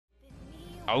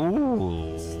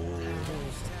Oh.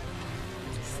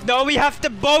 No, we have the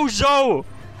bozo!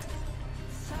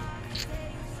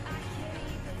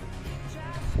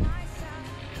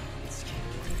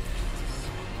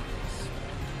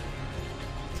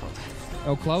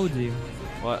 Oh, Cloudy.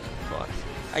 What?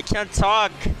 I can't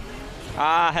talk!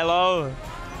 Ah, hello!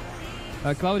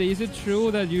 Cloudy, is it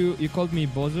true that you called me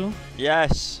bozo?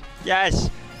 Yes! Yes!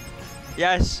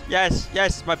 Yes! Yes!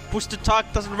 Yes! My push to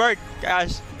talk doesn't work!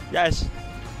 Yes! Yes!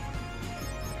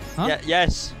 Huh? Yeah,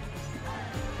 yes!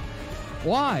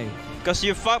 Why? Because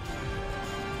you fucked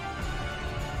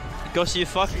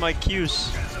my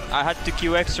queues. I had to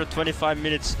queue extra 25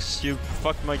 minutes because you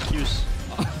fucked my queues.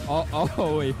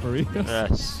 Oh, wait, for real?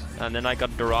 Yes. And then I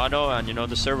got Dorado, and you know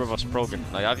the server was broken.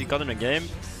 Like, have you gotten a game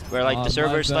where like the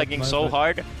server is lagging so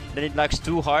hard, then it lags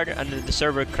too hard, and then the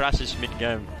server crashes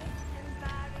mid-game?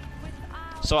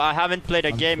 So I haven't played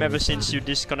a game ever since you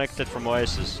disconnected from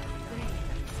Oasis.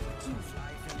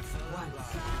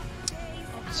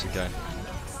 It's okay.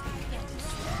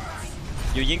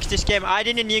 You yinked this game? I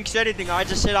didn't yinx anything, I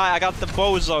just said I got the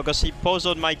bozo because he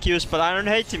bozoed my queues, but I don't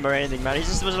hate him or anything, man. He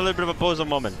just was a little bit of a bozo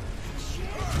moment.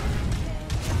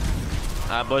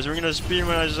 Boys, we're gonna speed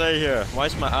when I say here. Why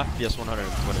is my FPS 120?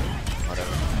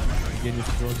 Whatever.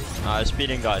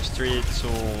 Speeding, guys. 3, 2,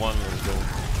 1, let's go.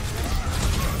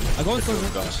 I go for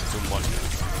guys. 2, 1.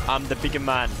 I'm the bigger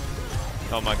man.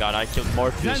 Oh my god, I killed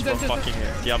Morpheus from fucking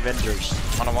the Avengers.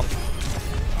 1-on-1.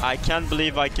 I can't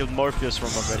believe I killed Morpheus from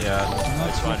Avengers. Yeah,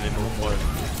 that's fine, we move forward.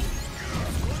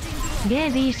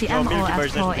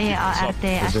 G5MOFHEARTS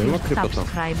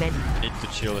subscribed. Need to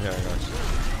chill here, guys.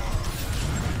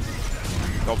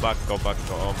 Go back, go. Oh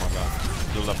my god.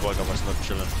 Julla Poika was not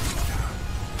chilling.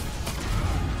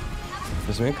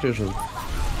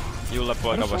 Julla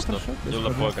Poika was not.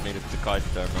 Julla Poika needed to kite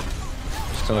there, man.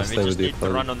 So we just need to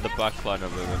run on the back line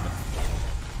of it.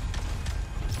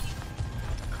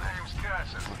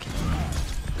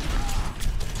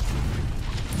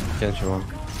 Can't you one?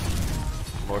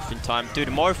 Morphine time. Dude,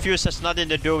 Morpheus has nothing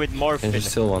to do with morphine. Can you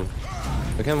still one?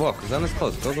 We can walk, Zen is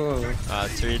close. Go.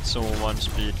 3, 2, 1,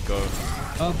 speed, go.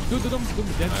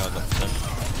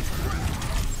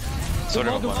 Sorry,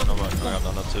 no, I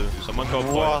got none too. Someone go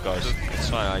point, guys. It's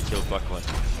fine, I killed backline.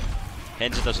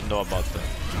 Hensi doesn't know about that.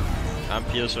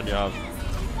 Ampiers when you have.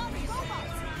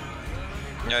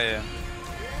 Yeah.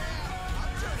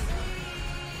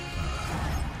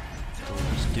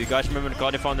 Do you guys remember when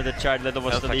Cardi founded the chat that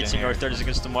was deleting our 30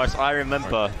 seconds to Mars? I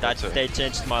remember that they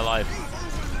changed my life.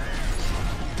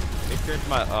 It turned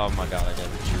my. Oh my god, I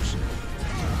didn't choose.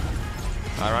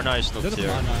 Rana is not here.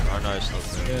 Rana is not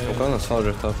here. I'm gonna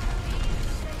soldier top.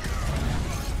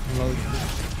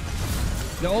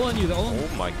 They're all on you, they're all on you.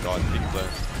 Oh my god, big play.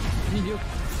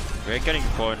 We're getting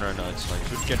point right now, it's like,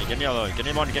 shoot Kenny, Kenny alone,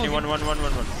 Kenny one. Shoot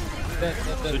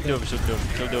Doom,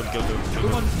 kill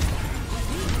Doom.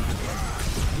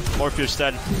 Morpheus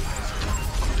dead.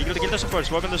 Kill the supports,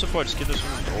 walk on the supports, kill the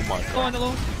supports. Oh my god. Oh, and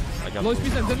alone. Low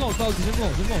speed, Zen low, Cloud, Zen low,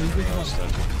 he's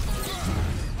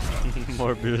going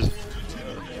Morpheus.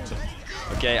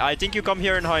 Okay, I think you come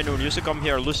here in high noon. You should come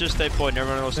here. Lucius stay point.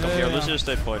 Everyone else come here. Lucius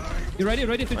stay point. You ready?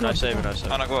 To when I say.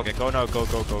 Anna, go. Okay, go now. Go.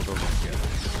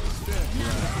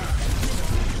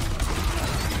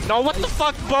 No, what the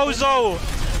fuck, bozo?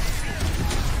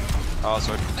 Oh,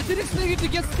 sorry. I didn't expect you to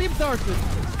get steam darted.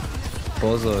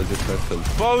 Bozo defected.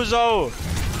 Bozo!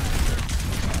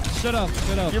 Shut up.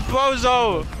 You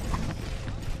bozo!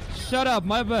 Shut up,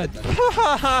 my bad.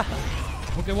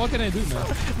 Okay, what can I do now?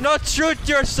 Not shoot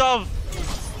yourself!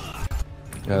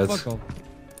 Yeah, it's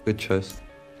good choice.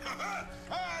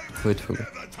 Wait for me.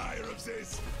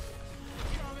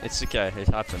 It's okay, it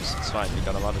happens. It's fine. We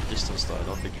got a lot of distance though, I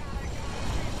don't think.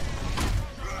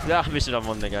 Yeah, we should have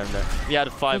won the game there. We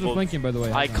had 5 ult. Flanking, by the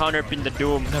way. I counterpin the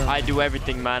Doom. I do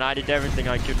everything, man. I did everything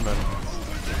I could, man.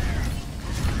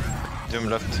 Doom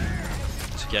left.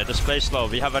 It's okay, just play slow.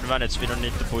 We have advantage. We don't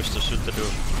need to push to shoot the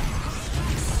Doom.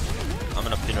 I'm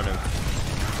gonna pin on him.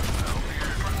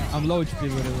 I'm low HP,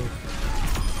 by the way.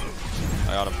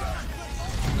 I got him.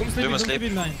 Doom asleep.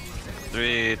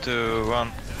 3, 2,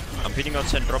 1. I'm pinning on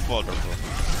 10 drop wall.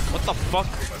 What the fuck?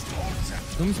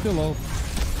 Doom's still low.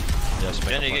 Yes,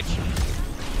 make a punch.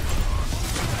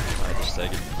 Alright, just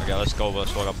take it. Okay, let's go.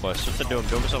 Let's walk up, boys. Shoot the Doom.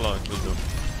 Doom is alone. Kill Doom.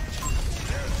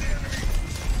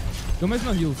 Doom has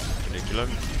no heals. Can you kill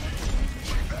him?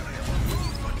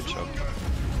 Good job.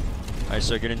 Alright,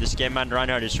 so good in this game, man.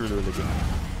 Reinhardt is really good.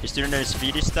 He's doing a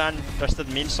speedy stand. Does that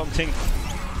mean something?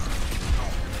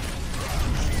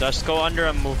 Just go under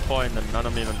and move point and none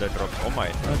of me on the drop. Oh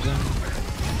my.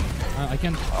 I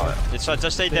can't. It's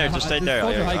just stay there, just stay there.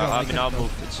 I mean, I'll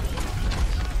move.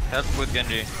 Help with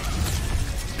Genji.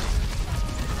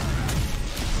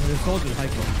 There's a soldier,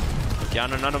 Heiko. Yeah,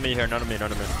 no, none of me here, none of me.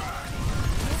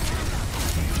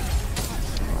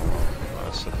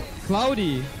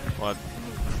 Cloudy! What?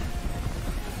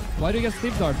 Why do you get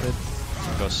sleep darted?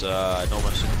 Because no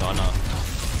one should Dana.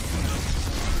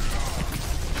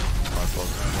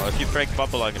 Oh, if you break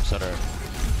bubble, I can set her.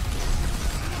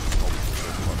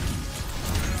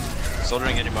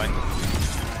 Soldering Genji mine.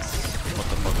 What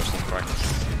the fuck was that crack?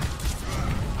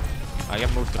 I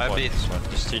can move the point. Beat. So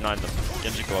just T9 them.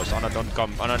 Genji goes. Ana, don't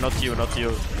come. Ana, not you.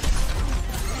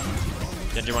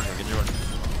 Genji one.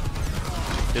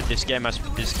 Dude, this game is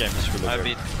really I good.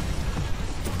 beat.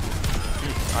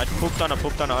 I pooped Ana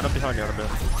behind you.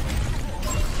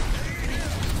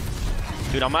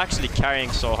 Dude, I'm actually carrying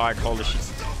so hard, holy shit.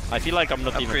 I feel like I'm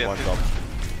not even warmed up.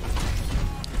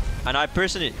 And I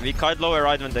personally, we kite lower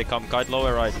right when they come, kite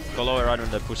lower right, go lower right when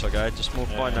they push, okay? Just move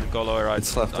point and go lower right.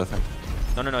 It's left, I think.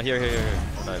 No, here.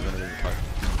 No, I'm gonna kite.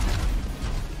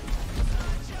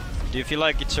 Do you feel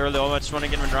like it's early Overwatch 1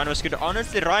 again when Ryan was good?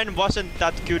 Honestly, Ryan wasn't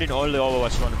that good in early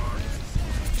Overwatch 1.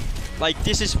 Like,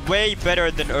 this is way better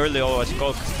than early Overwatch.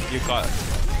 Go, you got.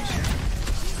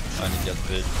 I need to get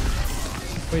bit.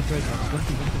 Wait.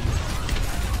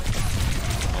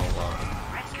 Oh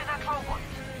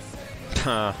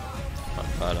wow. My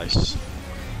bad, I guess.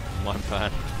 My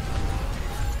bad.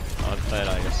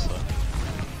 I guess so.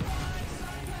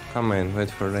 Come in, wait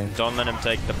for rain. Don't let him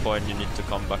take the point, you need to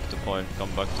come back to point.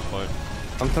 Come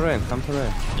to rain.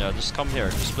 Yeah, just come here.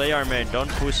 Just play our main, don't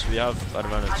push, we have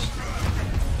advantage.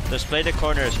 Just play the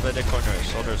corners,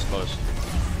 Soldiers close.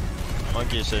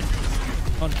 Monkey is in.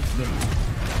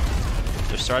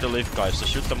 Just try to live, guys.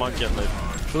 Just shoot the monkey and live.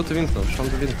 Shoot the wind.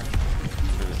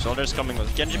 Soldiers coming.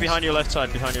 Genji behind your left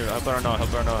side, behind you. Help her now.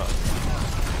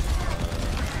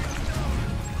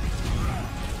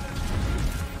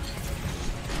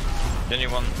 Genji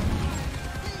one.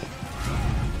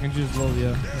 Genji's low,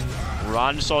 yeah.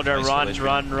 Run, soldier, nice run.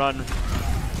 Soldier,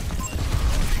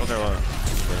 run,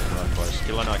 boys.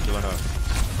 Kill her now. Oh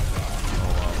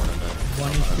wow, what a man.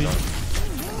 1 HP.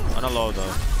 On a low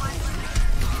though.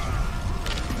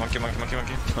 Monkey.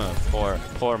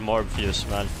 Poor Morpheus,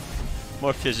 man.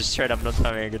 Morpheus is straight up not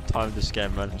having a good time this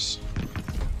game, man.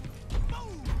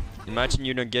 Imagine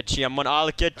you don't get GM1.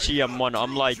 I'll get GM1.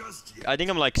 I think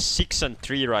I'm like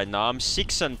 6-3 right now. I'm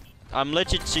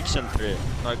legit 6-3.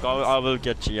 Like I will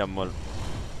get GM1.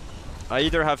 I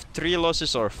either have 3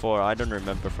 losses or 4. I don't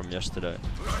remember from yesterday.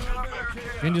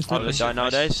 Can you I'll die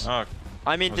nowadays. Oh,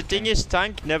 I mean, the thing is,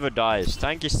 tank never dies.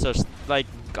 Tank is just like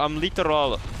I'm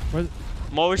literal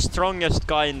most strongest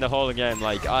guy in the whole game.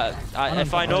 Like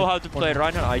if I know how to play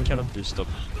Reinhardt, I cannot do stop.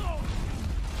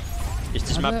 Is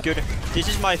this map good? This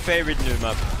is my favorite new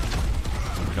map.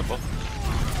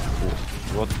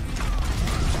 what?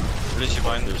 Please you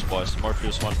mind this, boys.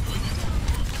 Morpheus 1.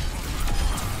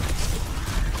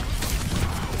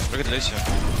 Look at Lucio.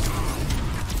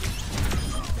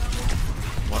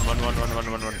 1.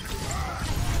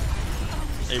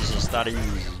 It's just that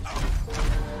easy.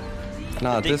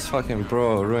 Nah, this fucking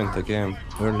bro ruined the game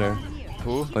earlier.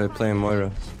 Who? By playing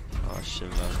Moira. Oh shit,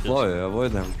 man. Chloe,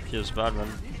 avoid them. Feels bad,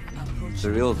 man. The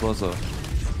real bozo.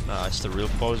 Nah, it's the real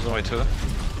Pozo. Wait, who?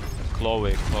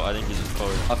 Chloe. Oh, I think this is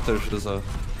Chloe. After Shuzo.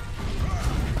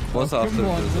 What's after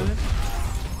Shuzo?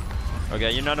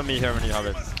 Okay, you none of me here when you have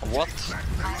it. What?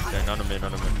 Okay, none of me.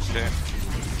 Okay.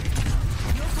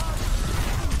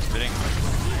 Spitting.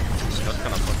 Scott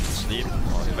gonna fucking sleep.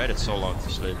 Oh, he waited so long to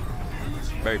sleep.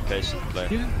 Very patient player.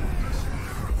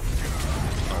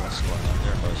 Oh, what's going on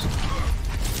here, boys?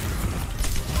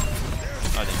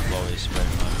 I think Chloe is very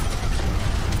nice.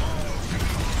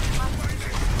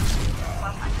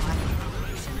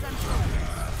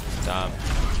 Damn.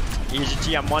 Easy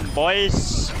GM1,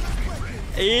 boys!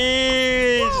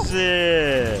 Easy!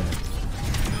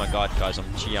 Oh my god, guys, I'm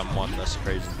GM1, that's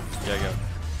crazy. Yeah, go.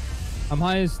 I'm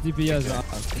highest DPS,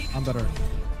 I'm better.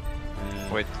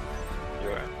 Wait.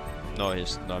 You're No,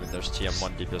 he's not. There's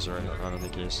GM1 DPS or I don't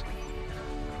think he is.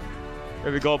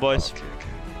 Here we go, boys. Okay.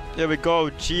 Here we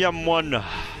go, GM1.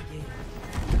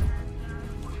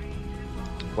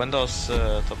 When does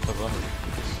top run?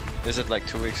 Is it like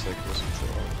 2 weeks like this?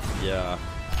 Yeah.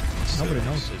 Nobody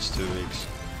knows. It's 2 weeks.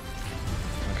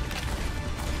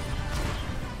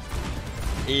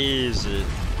 Easy.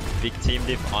 Big team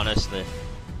diff, honestly.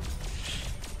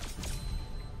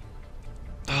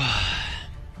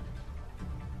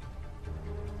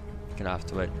 Gonna have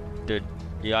to wait. Dude,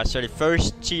 you guys are the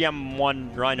first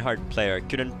GM1 Reinhardt player.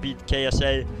 Couldn't beat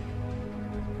KSA.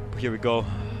 Here we go.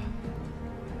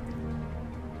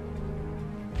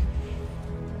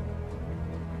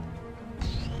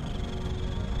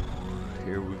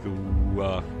 Here we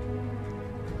go.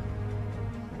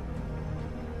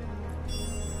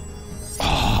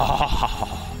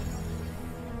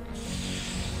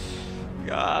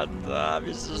 God damn,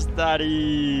 it's just that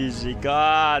easy.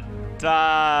 God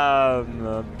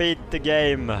damn. Beat the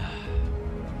game.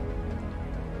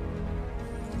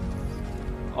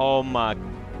 Oh my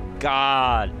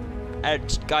god. I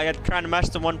got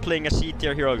Grandmaster 1 playing a C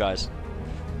tier hero, guys.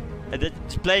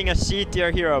 It's playing a C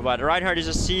tier hero, but Reinhardt is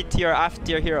a C tier, F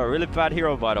tier hero. Really bad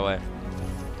hero, by the way.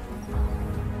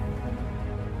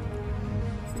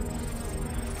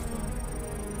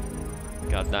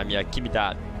 God damn, yeah, give me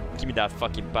that. Give me that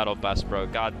fucking battle pass, bro.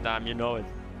 God damn, you know it.